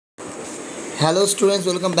Hello students,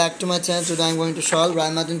 welcome back to my channel. Today I am going to solve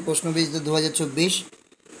Raymartin প্রশ্ন বীজ 2024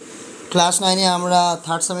 class 9 এ আমরা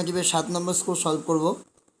third সামেটিভের 7 নম্বর score solve করব।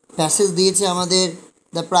 Passage দিয়েছে আমাদের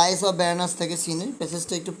the price of banners থেকে সিনের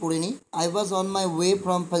প্যাসেজটা একটু পড়ে নিই। I was on my way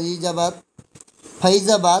from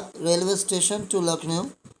Faizabad railway station two Lucknow.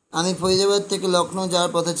 আমি ফৈজাবাদ থেকে লখনউ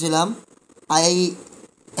যাওয়ার পথে ছিলাম। I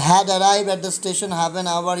had arrived at the station half an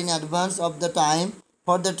hour in advance of the time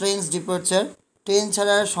for the train's departure. Train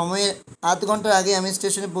ছাড়ার সময়ের আধ ঘন্টার আগে আমি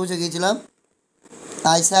স্টেশনে পৌঁছে গিয়েছিলাম।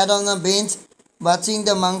 I sat on a bench watching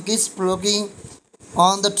the monkeys frolicking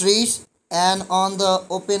on the trees and on the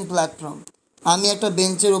open platform. আমি একটা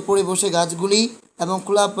বেঞ্চের উপরে বসে গাছগুলি এবং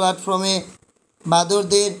খোলা প্ল্যাটফর্মে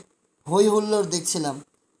বাদরদের হই হুল্লোড় দেখছিলাম।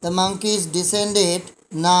 The monkeys descended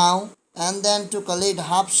now and then to collect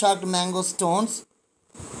half-shucked mango stones.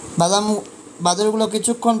 বাদরগুলো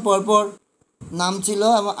কিছুক্ষণ পরপর নামছিল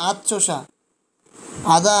এবং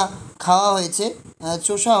আদা খাওয়া হয়েছে,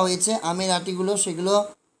 চোষা হয়েছে আমের আটিগুলো, সেগুলো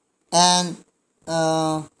and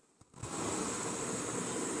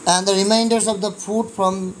the reminders of the food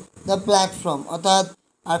from the platform, অর্থাৎ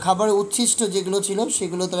আর খাবারের উচ্ছিষ্ট যেগুলো ছিল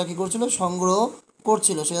সেগুলো তারা কী করছিল, সংগ্রহ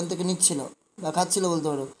করছিল, সেখান থেকে নিচ্ছিল বা খাচ্ছিল বলতে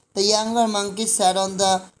পারো। The younger monkeys sat on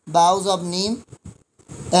the boughs of নিম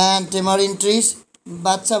অ্যান্ড টেমারিন ট্রিস।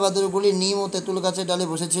 বাচ্চা বাদরগুলি নিম ও তেঁতুল গাছের ডালে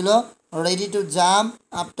বসেছিল। Ready to jump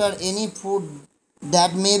after any food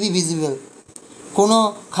that may be visible. কোনো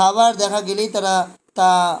খাবার দেখা গেলেই তারা তা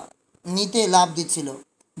নিতে লাভ দিচ্ছিল।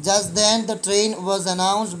 Just then the train was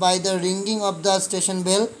announced by the ringing of the station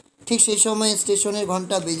bell. ঠিক সেই সময় স্টেশনের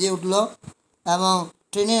ঘন্টা বেজে উঠল এবং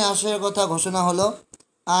ট্রেনের আসার কথা ঘোষণা হলো।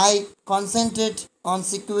 I concentrate on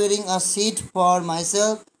securing a seat for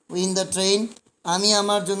myself in the train. আমি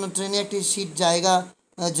আমার জন্য ট্রেনে একটি সিট জায়গা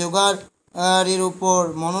জোগাড়ের উপর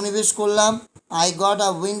মনোনিবেশ করলাম। I got a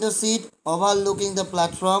window seat ওভারলুকিং the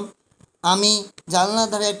platform. আমি জানলার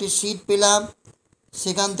ধারে একটি সিট পেলাম,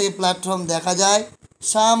 সেখান থেকে প্ল্যাটফর্ম দেখা যায়।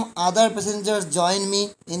 সাম আদার passengers join me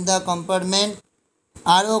in the compartment.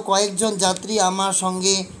 আরও কয়েকজন যাত্রী আমার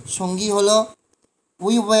সঙ্গী হলো।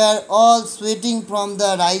 We were all সুয়েটিং from the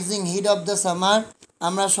rising heat of the summer.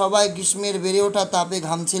 আমরা সবাই গ্রীষ্মের বেড়ে ওঠা তাপে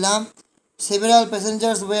ঘামছিলাম। Several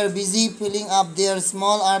passengers were busy filling up there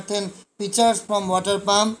small earthen pitchers from water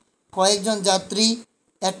pump. কয়েকজন যাত্রী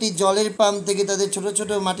একটি জলের পাম্প থেকে তাদের ছোট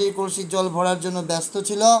ছোট মাটির কলসির জল ভরার জন্য ব্যস্ত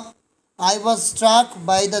ছিল। I was struck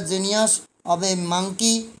by the genius of A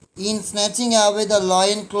monkey in snatching away the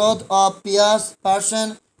লয়েন cloth of Piyas person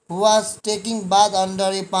who was taking bath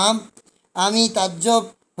under A pump. আমি তাজ্জব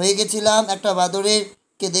হয়ে গেছিলাম একটা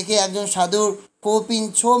বাদরেরকে দেখে, একজন সাধুর কৌপিন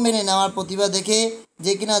ছো মেনে নেওয়ার প্রতিভা দেখে,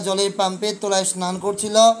 যে কিনা জলের পাম্পের তলায় স্নান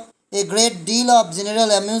করছিল। A great deal of general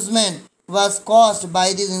amusement was caused by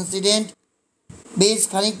this incident. বেশ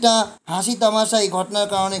খানিকটা হাসি তামাশা এই ঘটনার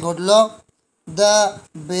কারণে ঘটল। The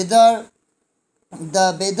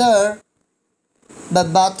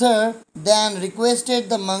বাথার then requested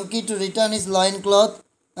the monkey to return his লয়েন cloth.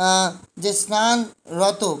 যে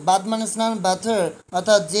স্নানরত, বাদ মানে স্নান, বাথার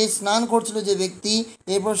অর্থাৎ যে স্নান করছিল যে ব্যক্তি,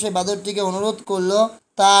 এরপর সে বাদরটিকে অনুরোধ করলো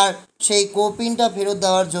তার সেই কৌপিনটা ফেরত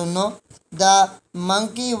দেওয়ার জন্য। দ্য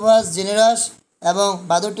মাঙ্কি ওয়াজ জেনারাস, এবং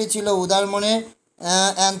বাদরটি ছিল উদার মনের।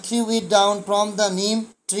 And threw it down from the নিম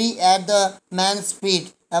tree at the man's fit,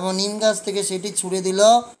 এবং নিম গাছ থেকে সেটি ছুঁড়ে দিল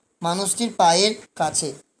মানুষটির পায়ের কাছে।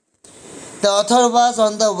 The author was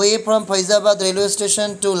on the way from Faizabad railway station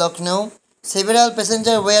two Lucknow. Several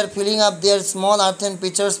passengers were filling up their small earthen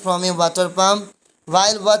pitchers from a water pump.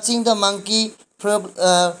 While watching the monkey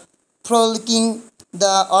frolicking,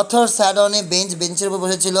 the author sat on a bench. বেঞ্চের উপর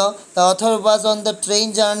বসেছিল। The author was on the train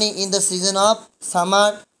journey in the season of summer.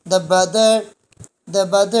 The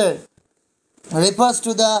brother refers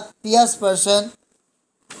to the pious person.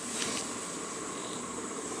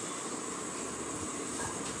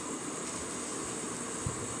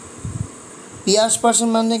 Piyas person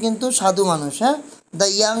মানে কিন্তু সাধু মানুষ। হ্যাঁ, the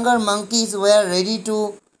younger monkeys war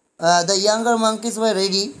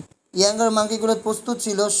ready. Younger মাঙ্কিগুলো প্রস্তুত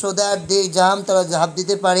ছিল। সো দ্যাট দে জাম্প, তারা ঝাঁপ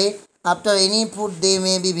দিতে পারে। After any food they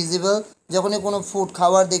may be visible, যখনই কোনো ফুড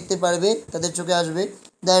খাবার দেখতে পারবে তাদের চোখে আসবে।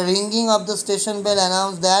 The ringing of the station bell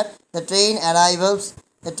announce that the train অ্যারাইভেলস,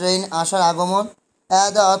 the train আসার আগমন।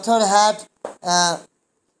 The author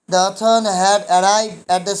had arrived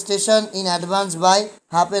at the station in advance by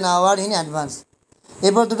half an hour in advance.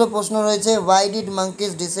 এরপর দুটো প্রশ্ন রয়েছে। Why did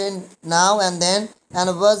monkeys descend now and then, and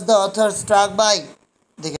was the author struck by?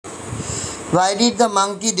 Why did the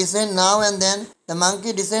monkey descend now and then? The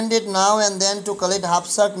monkey descended now and then to collect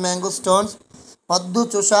half-sucked mango stones. পদ্ম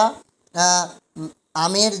চোষা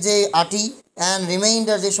আমের যে আটি and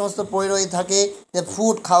reminder যে সমস্ত পড়ে রয়ে থাকে যে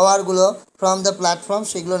ফুড খাওয়ারগুলো ফ্রম দ্য প্ল্যাটফর্ম,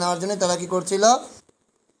 সেগুলো নেওয়ার জন্য তারা কী করছিল,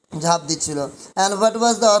 ঝাঁপ দিচ্ছিল। And what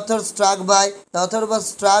was the author struck by, the author was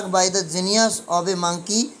struck by the genius of A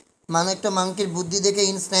monkey, মানে একটা মাঙ্কির বুদ্ধি দেখে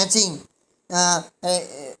ইন স্ন্যাচিং,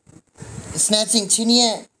 স্ন্যাচিং ছিনিয়ে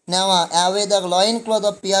নেওয়া, away the লয়েন cloth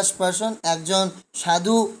of Piyas person, একজন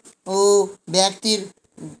সাধু ও ব্যক্তির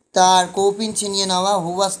তার কৌপিন ছিনিয়ে নেওয়া,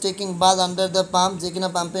 হু ওয়াজ taking bath under the pump, যে কিনা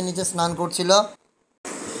পাম্পের নিচে স্নান করছিল।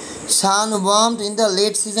 সান warmed in the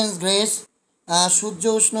late seasons grace, সূর্য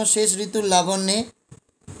উষ্ণ শেষ ঋতুর লাবণ্যে।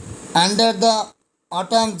 আন্ডার দ্য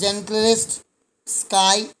অটাম জেন্টলেস্ট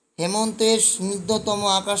স্কাই, হেমন্তের স্নিগ্ধতম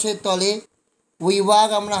আকাশের তলে। উই ওয়াক,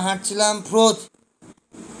 আমরা হাঁটছিলাম। ফ্রোথ,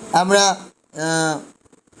 আমরা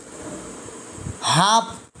হাফ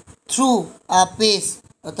থ্রু আ পেস,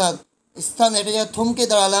 অর্থাৎ স্থান এটা যা থমকে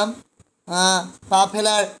দাঁড়ালাম পা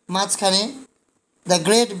ফেলার মাঝখানে। The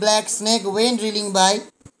great black snake when reeling by,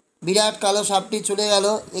 বিরাট কালো সাপটি চলে গেল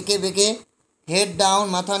একে বেঁকে। হেড ডাউন,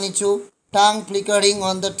 মাথা নিচু। Tongue flickering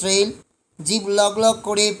on the trail, জিভ লক লক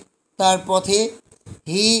করে তার পথে।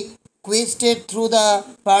 হি কোয়েস্টেড থ্রু দ্য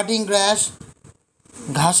পার্টিং গ্রাস,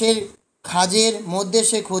 ঘাসের খাজের মধ্যে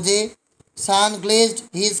সে খোঁজে। সান glazed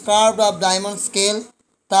his curved of diamond scale,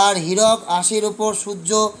 তার হীরক আশির ওপর সূর্য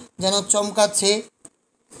যেন চমকাচ্ছে।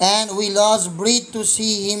 And we loss breathe two see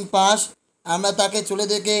him pass, আমরা তাকে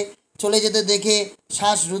চলে যেতে দেখে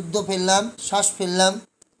শ্বাস ফেললাম।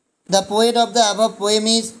 The poet of the above poem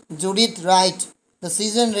is Judith Wright, the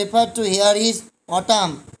season refer to here is autumn,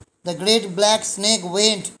 the great black snake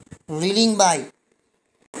went reeling by.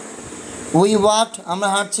 We walked, আমরা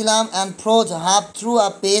হাঁটছিলাম। And froze half through a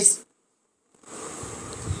pace,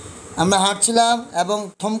 আমরা হাঁটছিলাম এবং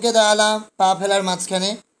থমকে দাঁড়ালাম পা ফেলার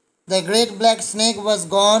মাঝখানে। The great black snake was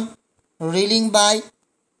gone reeling by,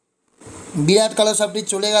 বিরাট কালো সাপটি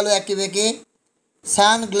চলে গেল একে বেঁকে।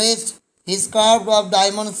 সান glazed his curved of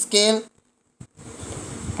diamond scale,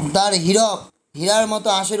 তার হীরার মতো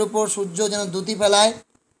আঁশের উপর সূর্য যেন দ্যুতি ফেলায়।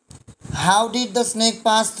 How did the snake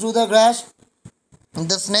pass through the grass,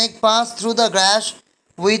 the snake pass through the grass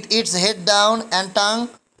with its head down and tongue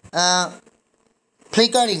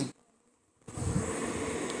flickering.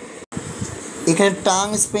 এখানে টাং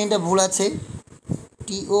স্পেনটা ভুল আছে,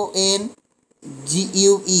 TONGUE,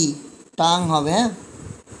 টাং হবে। হ্যাঁ,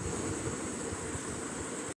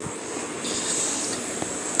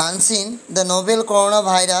 unseen, the novel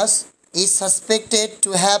coronavirus is suspected to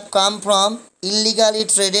have come from illegally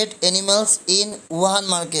traded animals in Wuhan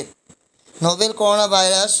market. Nobel corona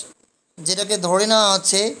virus যেটাকে ধরে নেওয়া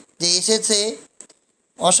হচ্ছে যে এসেছে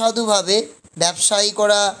অসাধুভাবে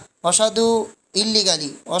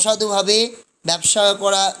অসাধুভাবে ব্যবসা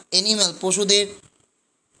করা অ্যানিম্যাল, পশুদের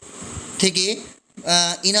থেকে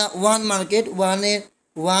ইনা ওয়ান মার্কেট,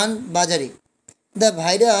 ওয়ান বাজারে। The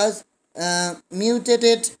virus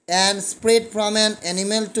mutated and spread from an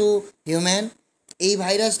animal two human, এই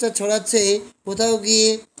ভাইরাসটা ছড়াচ্ছে কোথাও গিয়ে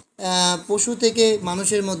পশু থেকে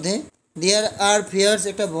মানুষের মধ্যে। দেয়ার আর ফিয়ার্স,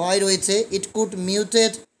 একটা ভয় রয়েছে। ইট কুড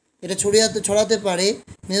মিউটেট, এটা ছড়াতে পারে।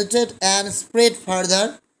 Mutate and spread further.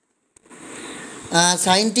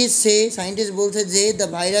 Scientist বলছে যে the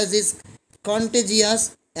virus is contagious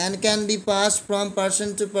and can be past form person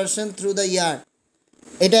to person through the air.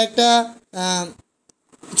 এটা একটা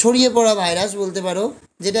ছড়িয়ে পড়া ভাইরাস বলতে পারো,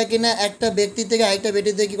 যেটা কিনা একটা ব্যক্তি থেকে আরেকটা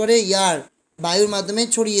ব্যক্তিতে কী করে, বায়ুর মাধ্যমে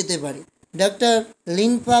ছড়িয়ে যেতে পারে। ডক্টর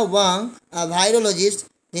লিনফা ওয়াং, ভাইরোলজিস্ট,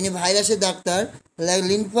 যিনি ভাইরাসের ডাক্তার,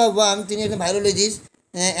 লিনফা ওয়াং, তিনি একজন virologist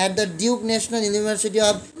at the Duke national university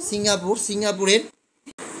of সিঙ্গাপুরের।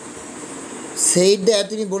 সেইড দ্যাট,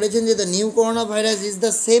 তিনি বলেছেন যে the new corona virus is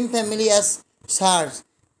the same family as SARS,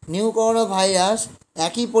 new corona virus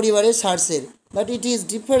একই পরিবারের সার্সের, but it is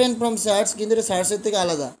different from SARS, কিন্তু এটা সার্সের থেকে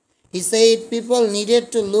আলাদা। He said people needed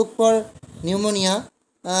to look for pneumonia,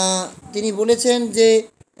 তিনি বলেছেন যে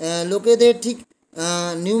লোকেদের ঠিক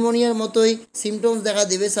নিউমোনিয়ার মতোই সিমটমস দেখা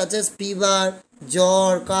দেবে, সাচ এস ফিভার,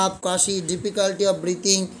 জ্বর, cup, Kashi, difficulty of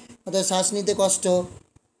breathing, অর্থাৎ শ্বাস নিতে কষ্ট।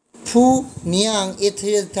 ফু নিয়াং, এ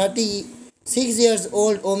 36 years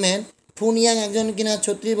old ওমেন, ফু নিয়াং একজন কিনা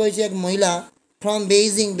 36 বয়সী এক মহিলা, ফ্রম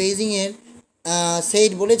বেইজিংয়ের,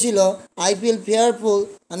 সেইড বলেছিল আই ফিল ফেয়ারফুল,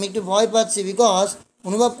 আমি একটু ভয় পাচ্ছি,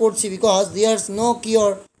 অনুভব করছি, because there's no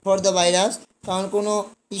cure for the virus, কারণ কোনো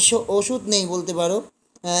ওষুধ নেই বলতে পারো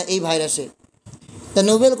এই ভাইরাসে। The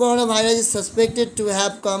novel corona virus is suspected to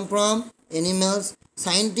have come from animals,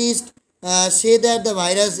 scientist say that the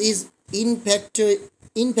virus is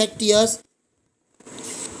infectious.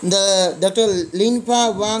 Dr. Linfa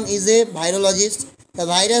Wang is a virologist. The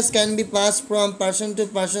virus can be passed from person to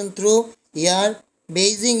person through air.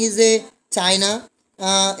 Beijing is a China.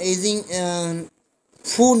 aging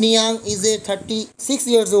Fu Niang is a 36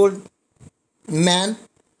 years old man.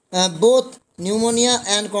 Both pneumonia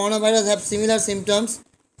and coronavirus have similar symptoms.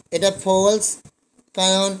 এটা false,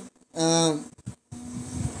 কারণ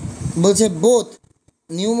বলছে both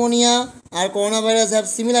pneumonia R corona virus have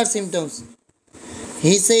similar symptoms.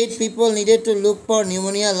 He said people needed to look for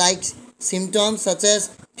pneumonia-like symptoms such as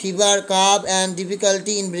fever, cough, and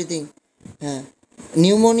difficulty in breathing. হ্যাঁ,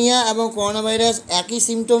 pneumonia এবং corona virus একই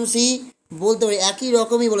সিমটমসই বলতে পারি, একই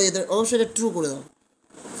রকমই বলা যেতে পারে. অবশ্যই এটা ট্রু করে দাও,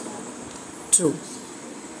 ট্রু.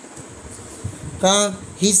 কারণ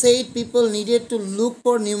he said people needed to look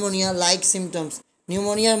for pneumonia like symptoms,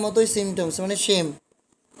 নিউমোনিয়ার মতোই সিমটমস, মানে সেম,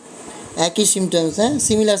 একই সিমটমস, হ্যাঁ,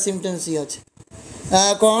 সিমিলার সিমটমসই আছে.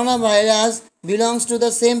 Coronavirus belongs to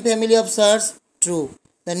the same family of SARS. True.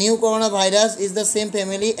 The new coronavirus is the same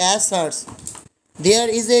family as SARS. There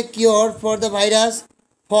is a cure for the virus.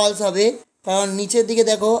 False হবে, কারণ নিচের দিকে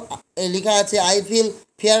দেখো লেখা আছে আই ফিল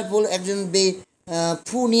ফিয়ারফুল. একজন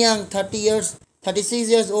ফু নিয়াং 36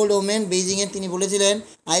 years old ওমেন বেইজিংয়ে তিনি বলেছিলেন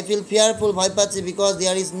আই ফিল ফিয়ারফুল, ভয় পাচ্ছি, because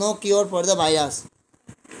there is no cure for the virus.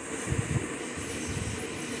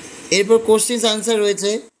 এরপর কোশ্চেন্স আনসার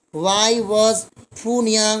রয়েছে. Why was Fu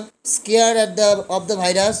Niang scared of the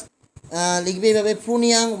virus? লিখবে এইভাবে, Fu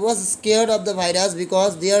Niang was scared of the virus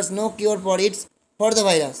because there's no cure for the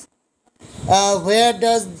virus. Where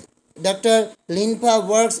does Dr. Linpa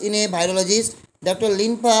works in a virologist? Dr.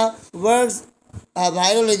 Linpa works a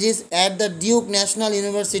virologist at the Duke National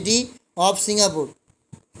University of Singapore.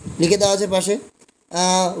 লিখে দেওয়া আছে পাশে.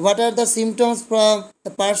 What are the symptoms from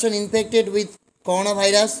a person infected with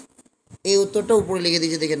coronavirus? এই উত্তরটা উপরে লিখে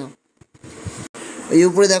দিয়েছে, দেখে নাও. এই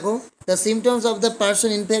উপরে দেখো, the symptoms of the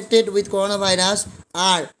person infected with corona virus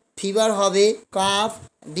R fever হবে, calf,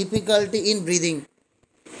 difficulty in breathing.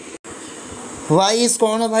 Why is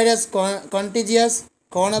corona virus contagious?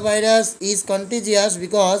 Corona virus is contagious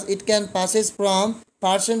because it can passes from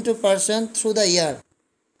person to person through the year.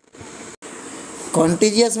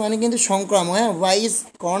 Contagious মানে কিন্তু সংক্রামক. হ্যাঁ, why is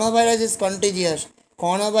corona virus is contagious,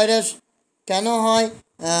 corona virus কেন হয়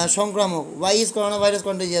সংক্রামক. Y is corona virus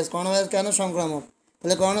contagious, corona virus কেন সংক্রামক?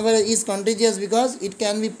 তাহলে corona virus is contagious because it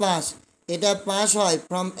can be pass, এটা পাস হয়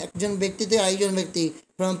ফ্রম একজন ব্যক্তি থেকে আরেকজন ব্যক্তি,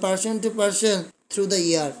 from person to person through the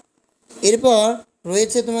year. এরপর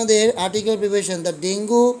রয়েছে তোমাদের article preparation. The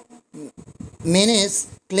dengue Menes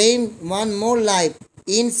claim one more life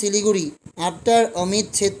in Siliguri after Amit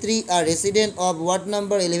Chhetri R resident of ward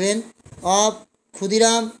number 11 of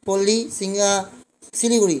Khudiram পল্লী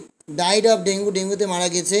শিলিগুড়ি ডাইড অফ ডেঙ্গু, ডেঙ্গুতে মারা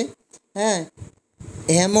গেছে. হ্যাঁ,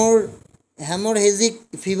 হ্যামোরহেজিক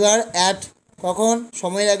ফিভার অ্যাট, কখন,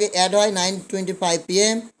 সময়ের আগে অ্যাড হয় 9:25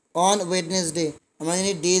 PM অন ওয়েডনেসডে. আমরা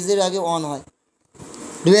জানি ডেজের আগে অন হয়.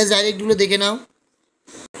 ডুয়েস ডাইরেক্টগুলো দেখে নাও.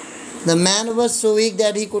 The man was so weak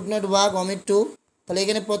that he could not walk, omit two. তাহলে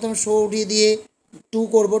এখানে প্রথম শো উঠিয়ে দিয়ে টু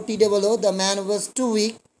করবো, টিটে বলো the man was two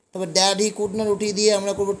week, তারপর দ্যাট হি কুড নট উঠিয়ে দিয়ে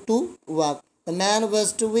আমরা করবো to walk. The man was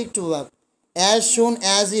two week to walk. As soon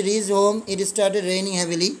as he reached home, it started raining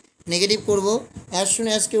heavily. Negative করব. As soon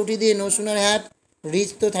as কে উঠিয়ে দিয়ে no sooner had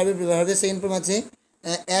reached, তো third ভার্বের second form আছে.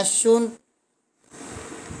 As soon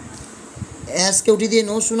as কে উঠিয়ে দিয়ে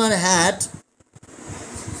no sooner had,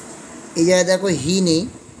 এই জায়গায় দেখো হি নেই,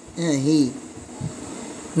 হ্যাঁ হি.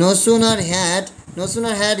 No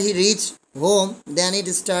sooner had he reached home than it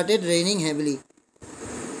started raining heavily.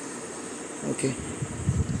 Okay.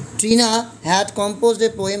 Trina had composed a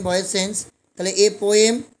poem, voice sense. তাহলে a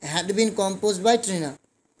poem had been composed by Trina.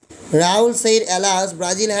 Rahul said, alas,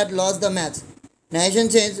 Brazil had lost the match. Narration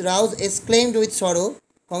change. Rahul exclaimed with sorrow,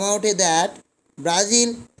 commented that Brazil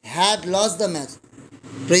had lost the match.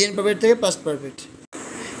 Present perfect থেকে past perfect.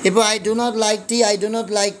 এরপর I do not like tea, I do not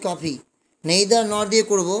like coffee. Neither nor দিয়ে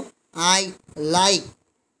করব.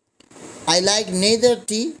 I like neither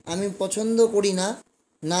tea, আমি পছন্দ করি না,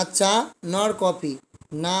 না চা, nor coffee,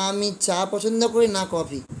 না আমি চা পছন্দ করি না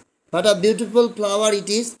coffee. But a beautiful flower it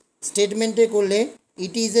is, স্টেটমেন্টে করলে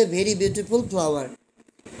it is a very beautiful flower.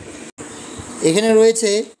 এখানে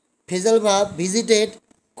রয়েছে ফেজাল ভাব, visited,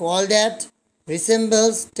 called at,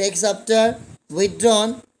 resembles, takes after, withdrawn,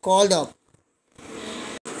 called off.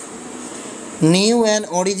 New and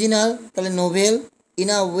original, তাহলে novel. In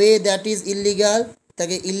a way that is illegal,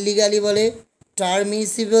 তাকে illegally বলে.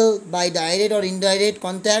 Transmissible by direct or indirect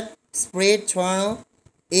contact, spread, ছড়ানো.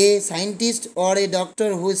 এ scientist or a doctor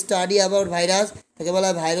who study about virus, তাকে বলা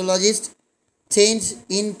হয় virologist. Change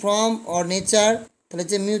in form or nature, তাহলে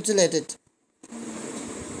হচ্ছে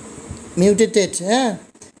mutated. হ্যাঁ,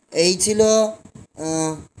 এই ছিল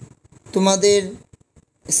তোমাদের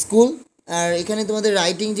স্কুল. আর এখানে তোমাদের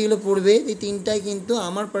রাইটিং যেগুলো পড়বে, এই তিনটাই কিন্তু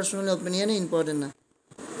আমার পার্সোনাল অপিনিয়নে ইম্পর্টেন্ট না.